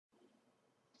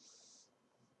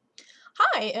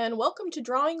Hi, and welcome to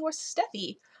Drawing with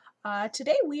Stephie.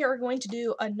 Today we are going to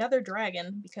do another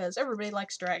dragon because everybody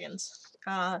likes dragons.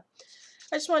 I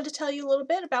just wanted to tell you a little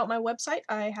bit about my website.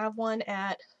 I have one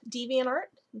at DeviantArt,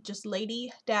 just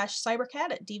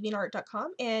lady-cybercat at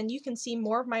deviantart.com, and you can see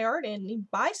more of my art and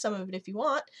buy some of it if you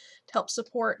want to help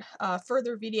support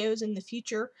further videos in the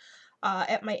future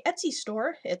at my Etsy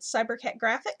store. It's Cybercat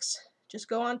Graphics. Just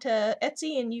go on to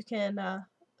Etsy and you can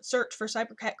search for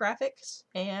Cybercat Graphics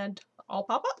and I'll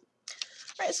pop up.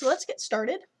 Alright, so let's get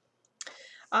started.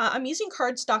 I'm using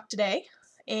cardstock today,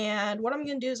 and what I'm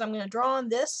going to do is I'm going to draw on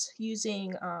this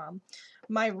using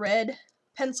my red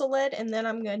pencil lead, and then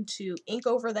I'm going to ink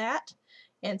over that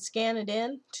and scan it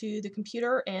in to the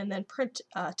computer and then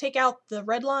take out the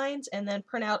red lines and then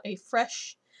print out a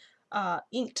fresh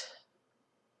inked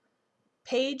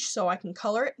page so I can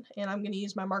color it, and I'm going to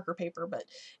use my marker paper, but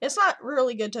it's not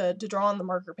really good to draw on the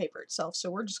marker paper itself, so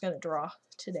we're just going to draw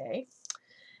today.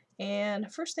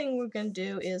 And first thing we're going to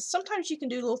do is sometimes you can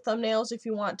do little thumbnails if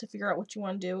you want to figure out what you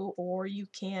want to do, or you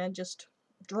can just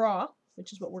draw,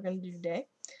 which is what we're going to do today.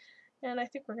 And I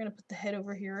think we're going to put the head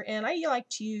over here, and I like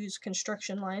to use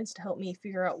construction lines to help me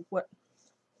figure out what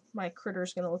my critter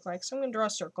is going to look like. So I'm going to draw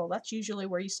a circle. That's usually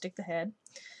where you stick the head.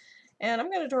 And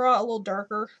I'm going to draw a little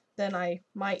darker than I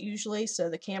might usually so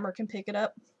the camera can pick it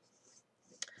up.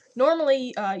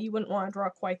 Normally you wouldn't want to draw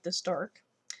quite this dark.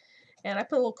 And I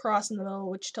put a little cross in the middle,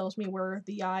 which tells me where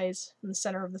the eyes and the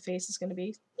center of the face is going to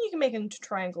be. You can make it into a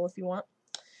triangle if you want.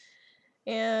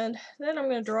 And then I'm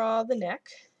going to draw the neck.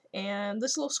 And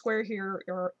this little square here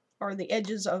are the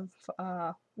edges of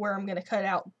where I'm going to cut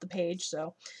out the page.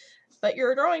 But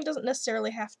your drawing doesn't necessarily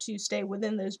have to stay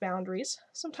within those boundaries.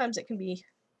 Sometimes it can be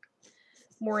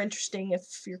more interesting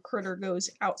if your critter goes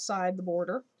outside the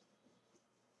border.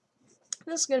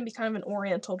 This is going to be kind of an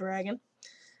Oriental dragon.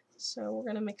 So we're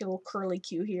going to make a little curly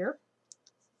Q here.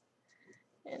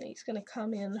 And he's going to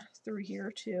come in through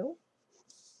here too.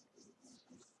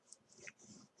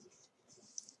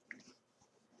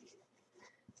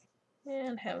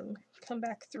 And have him come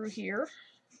back through here,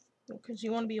 because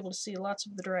you want to be able to see lots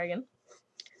of the dragon.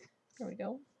 There we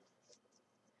go.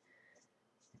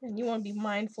 And you want to be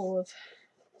mindful of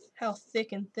how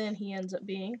thick and thin he ends up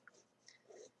being.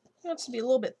 He wants to be a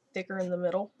little bit thicker in the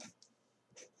middle.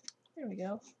 There we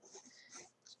go.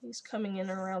 So he's coming in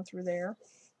and around through there.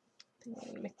 I think I'm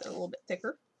going to make that a little bit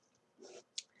thicker.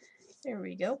 There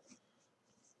we go.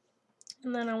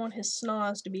 And then I want his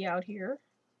snoz to be out here.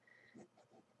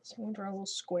 So I'm going to draw a little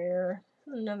square,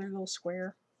 another little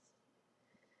square,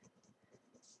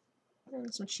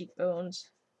 and some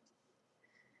cheekbones.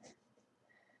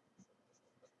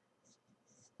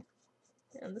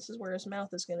 And this is where his mouth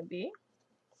is going to be.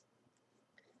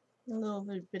 A little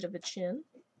bit of a chin.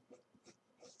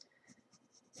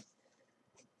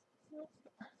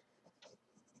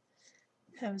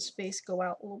 Have his face go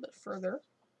out a little bit further.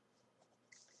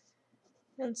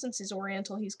 And since he's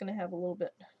Oriental, he's going to have a little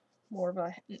bit more of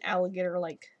an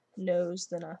alligator-like nose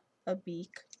than a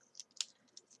beak.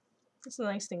 That's the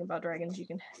nice thing about dragons. You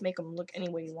can make them look any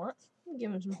way you want.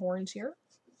 Give him some horns here.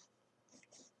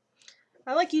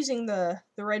 I like using the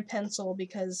red pencil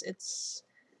because it's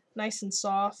nice and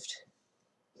soft,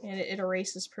 and it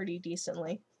erases pretty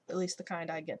decently. At least the kind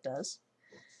I get does.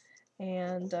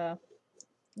 And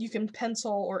you can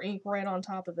pencil or ink right on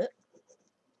top of it.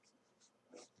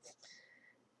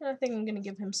 And I think I'm going to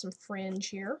give him some fringe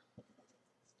here.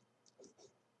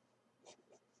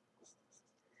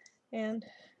 And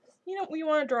you know, you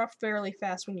want to draw fairly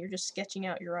fast when you're just sketching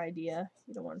out your idea.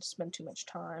 You don't want to spend too much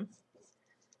time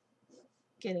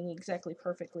getting exactly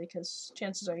perfectly, because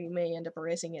chances are you may end up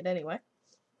erasing it anyway.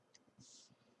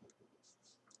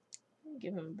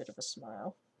 Give him a bit of a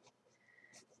smile.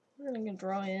 And then I'm going to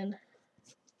draw in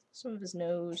some of his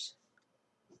nose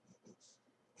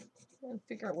and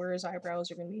figure out where his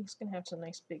eyebrows are going to be. He's going to have some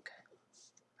nice big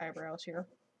eyebrows here.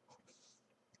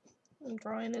 And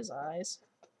draw in his eyes.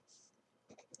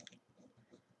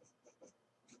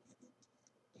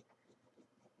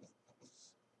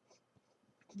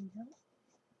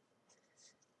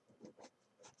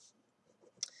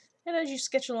 And as you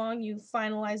sketch along, you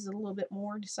finalize it a little bit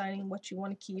more, deciding what you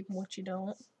want to keep and what you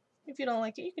don't. If you don't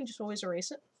like it, you can just always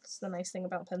erase it. That's the nice thing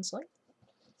about penciling.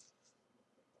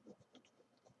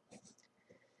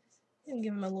 And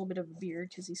give him a little bit of a beard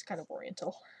because he's kind of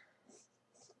Oriental.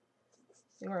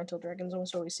 The Oriental dragons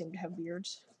almost always seem to have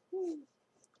beards.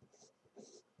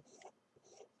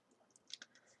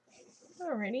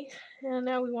 Alrighty, and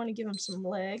now we want to give him some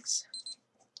legs.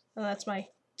 And that's my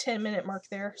 10-minute mark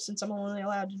there, since I'm only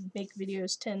allowed to make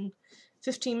videos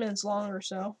 10-15 minutes long or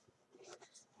so.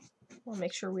 I'll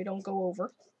make sure we don't go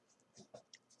over.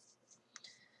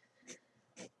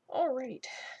 Alright,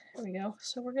 there we go.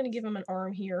 So we're going to give him an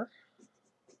arm here.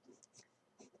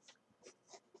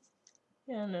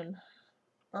 And an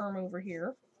arm over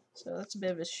here. So that's a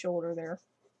bit of his shoulder there.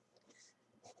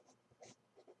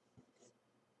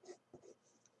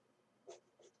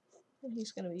 And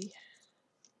he's going to be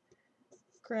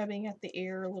grabbing at the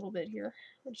air a little bit here.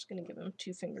 We're just going to give him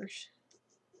 2 fingers.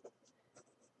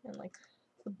 And like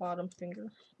the bottom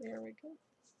finger. There we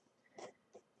go.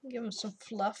 Give him some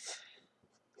fluff.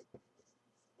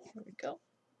 There we go.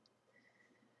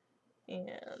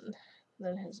 And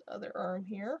then his other arm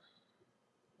here.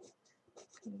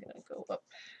 I'm going to go up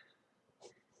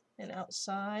and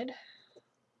outside.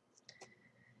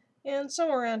 And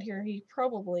somewhere around here he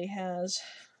probably has,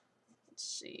 let's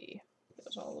see,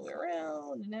 goes all the way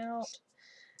around and out.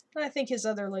 And I think his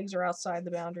other legs are outside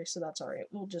the boundary, so that's alright.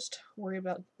 We'll just worry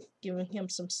about giving him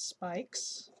some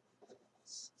spikes.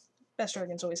 Best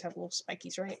dragons always have little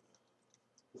spikies, right?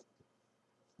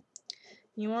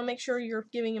 You want to make sure you're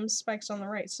giving him spikes on the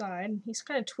right side. He's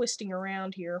kind of twisting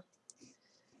around here.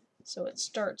 So it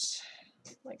starts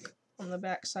like on the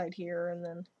back side here and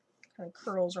then kind of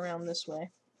curls around this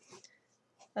way.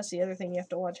 That's the other thing you have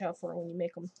to watch out for when you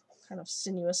make them kind of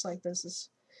sinuous like this is,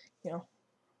 you know,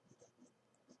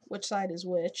 which side is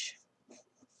which.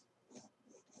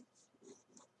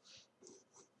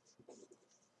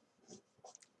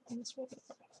 And so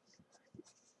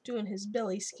doing his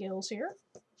belly scales here.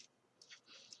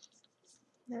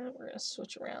 Now we're going to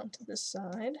switch around to this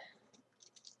side.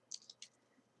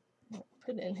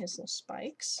 Put in his little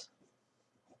spikes.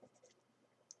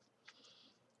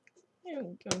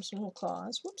 And give him some little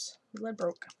claws. Whoops, the lead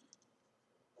broke.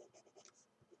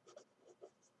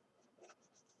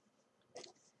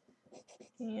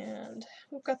 And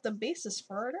we've got the basis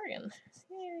for our dragon.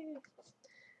 Yay!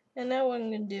 And now what I'm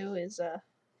going to do is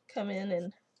come in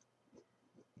and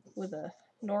with a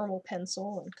normal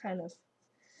pencil and kind of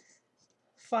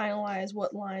finalize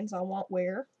what lines I want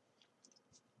where.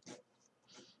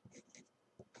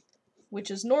 Which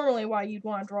is normally why you'd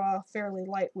want to draw fairly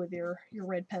light with your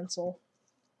red pencil.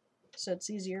 So it's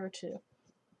easier to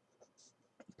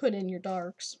put in your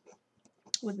darks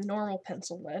with the normal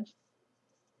pencil lead.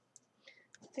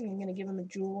 I think I'm going to give him a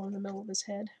jewel in the middle of his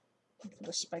head. Put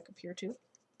a spike up here too.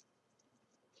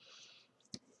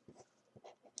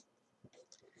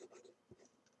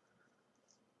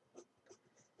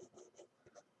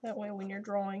 That way when you're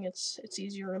drawing it's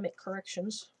easier to make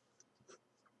corrections.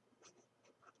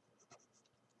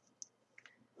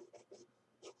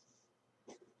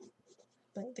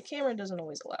 But the camera doesn't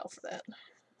always allow for that.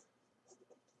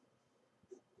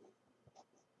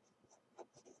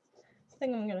 I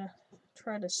think I'm going to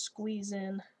try to squeeze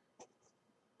in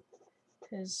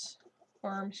his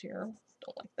arms here.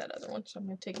 Don't like that other one, so I'm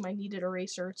going to take my kneaded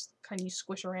eraser. It's the kind you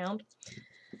squish around.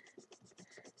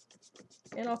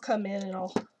 And I'll come in and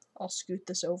I'll scoot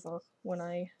this over when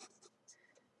I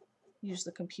use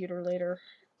the computer later.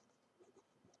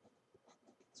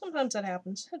 Sometimes that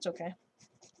happens. It's okay.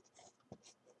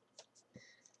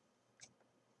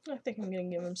 I think I'm going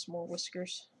to give him some more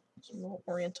whiskers. Some little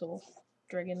Oriental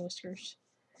dragon whiskers.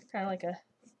 Kind of like a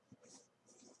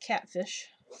catfish.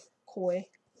 Koi.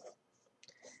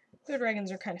 Good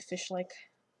dragons are kind of fish-like.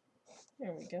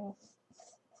 There we go.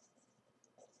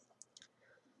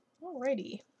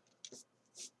 Alrighty.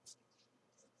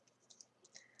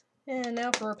 And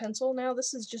now for a pencil. Now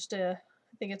this is just a,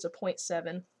 I think it's a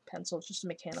 0.7 pencil. It's just a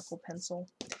mechanical pencil.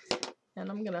 And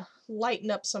I'm going to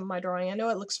lighten up some of my drawing. I know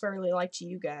it looks fairly light to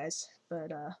you guys, but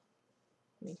let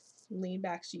me lean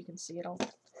back so you can see it. I'll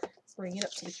bring it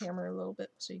up to the camera a little bit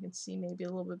so you can see maybe a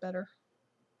little bit better.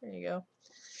 There you go.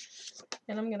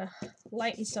 And I'm going to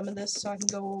lighten some of this so I can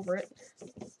go over it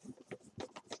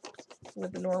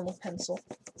with the normal pencil.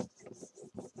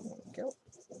 There we go.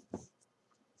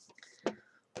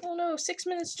 Oh no, 6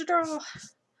 minutes to draw!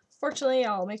 Fortunately,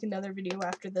 I'll make another video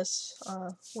after this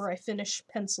where I finish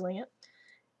penciling it.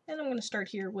 And I'm going to start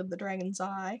here with the dragon's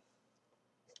eye.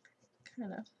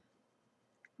 Kind of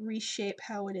reshape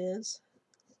how it is.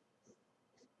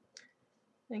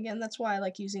 And again, that's why I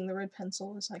like using the red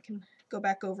pencil, is I can go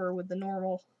back over with the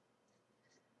normal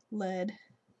lead,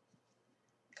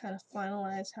 kind of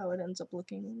finalize how it ends up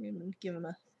looking, and give him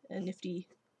a nifty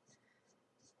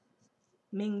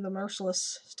Ming the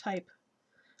Merciless type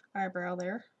eyebrow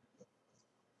there.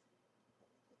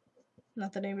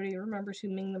 Not that anybody remembers who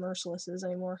Ming the Merciless is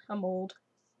anymore. I'm old.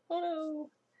 Oh no!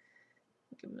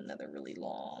 Give him another really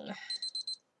long.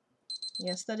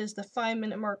 Yes, that is the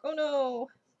 5-minute mark. Oh no!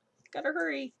 Gotta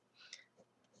hurry!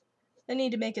 I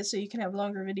need to make it so you can have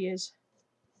longer videos.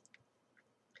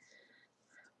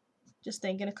 Just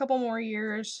think, in a couple more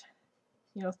years,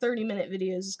 30-minute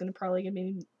videos is probably gonna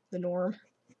be the norm.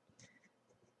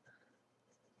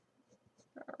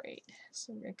 Alright,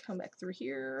 so I'm gonna come back through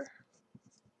here.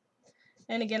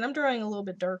 And again, I'm drawing a little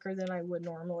bit darker than I would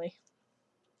normally,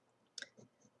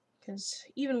 because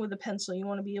even with a pencil, you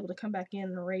want to be able to come back in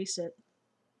and erase it.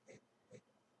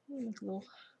 Make little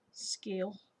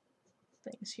scale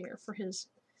things here for his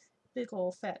big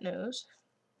old fat nose.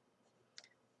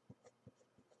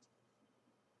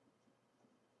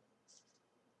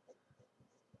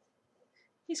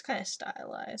 He's kind of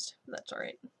stylized, but that's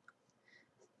alright.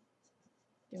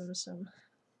 Give him some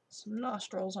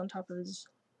nostrils on top of his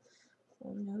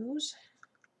little nose.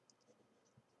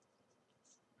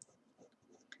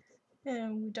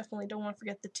 And we definitely don't want to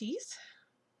forget the teeth.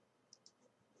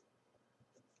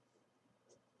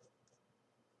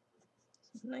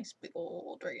 Nice big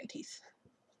old dragon teeth.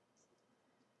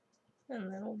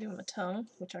 And then we'll give him a tongue,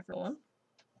 whichever one.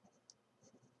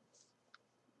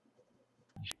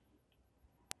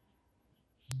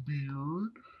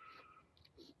 Beard.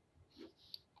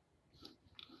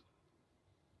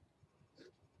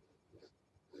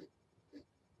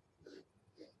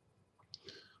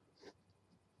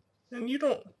 And you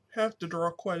don't have to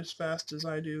draw quite as fast as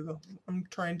I do. I'm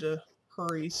trying to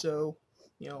hurry so,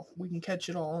 we can catch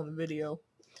it all in the video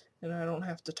and I don't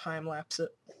have to time lapse it.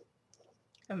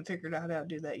 Haven't figured out how to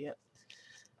do that yet.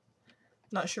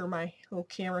 Not sure my little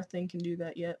camera thing can do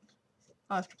that yet.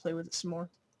 I'll have to play with it some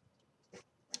more.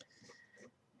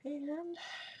 And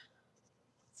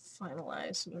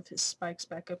finalize some of his spikes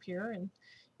back up here. And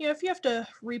if you have to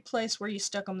replace where you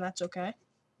stuck them, that's okay.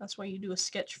 That's why you do a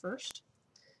sketch first.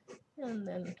 And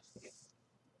then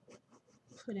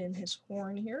put in his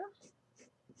horn here.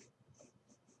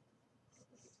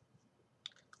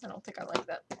 I don't think I like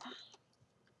that.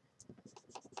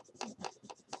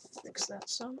 Fix that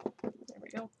some. There we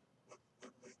go.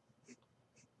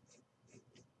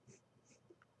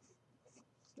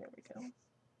 There we go.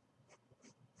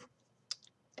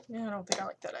 Yeah, I don't think I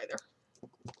like that either.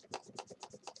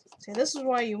 See, this is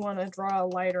why you want to draw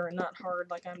lighter and not hard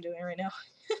like I'm doing right now.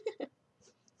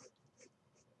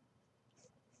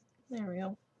 There we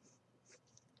go.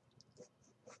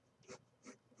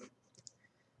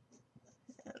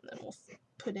 And then we'll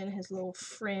put in his little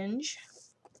fringe.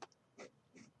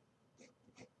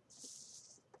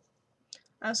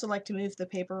 I also like to move the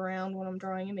paper around when I'm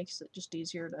drawing. It makes it just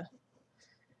easier to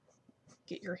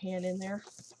get your hand in there.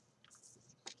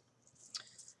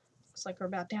 Looks like we're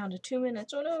about down to 2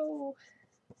 minutes. Oh no!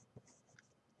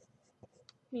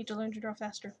 Need to learn to draw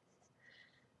faster.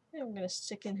 And we're going to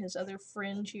stick in his other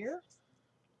fringe here.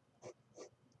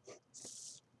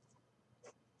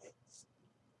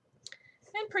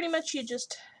 And pretty much you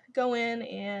just go in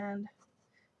and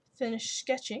finish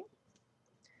sketching.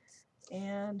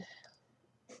 And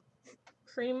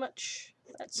pretty much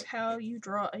that's how you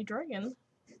draw a dragon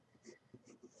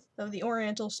of the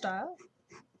Oriental style.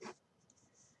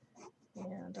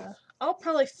 And I'll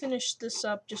probably finish this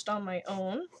up just on my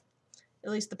own,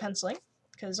 at least the penciling,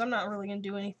 because I'm not really going to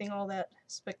do anything all that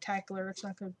spectacular. It's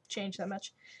not going to change that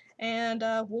much. And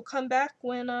we'll come back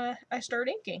when I start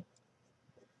inking.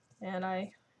 And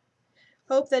I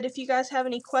hope that if you guys have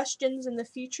any questions in the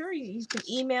future, you can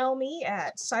email me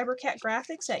at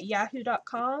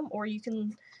cybercatgraphics@yahoo.com, or you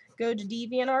can go to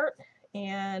DeviantArt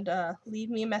and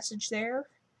leave me a message there.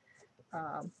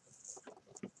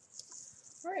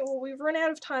 Alright, well, we've run out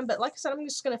of time, but like I said, I'm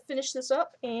just going to finish this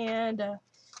up, and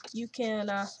you can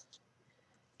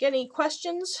get any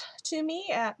questions to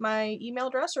me at my email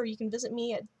address, or you can visit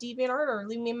me at DeviantArt or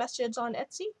leave me a message on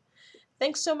Etsy.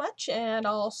 Thanks so much, and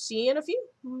I'll see you in a few.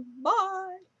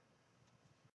 Bye!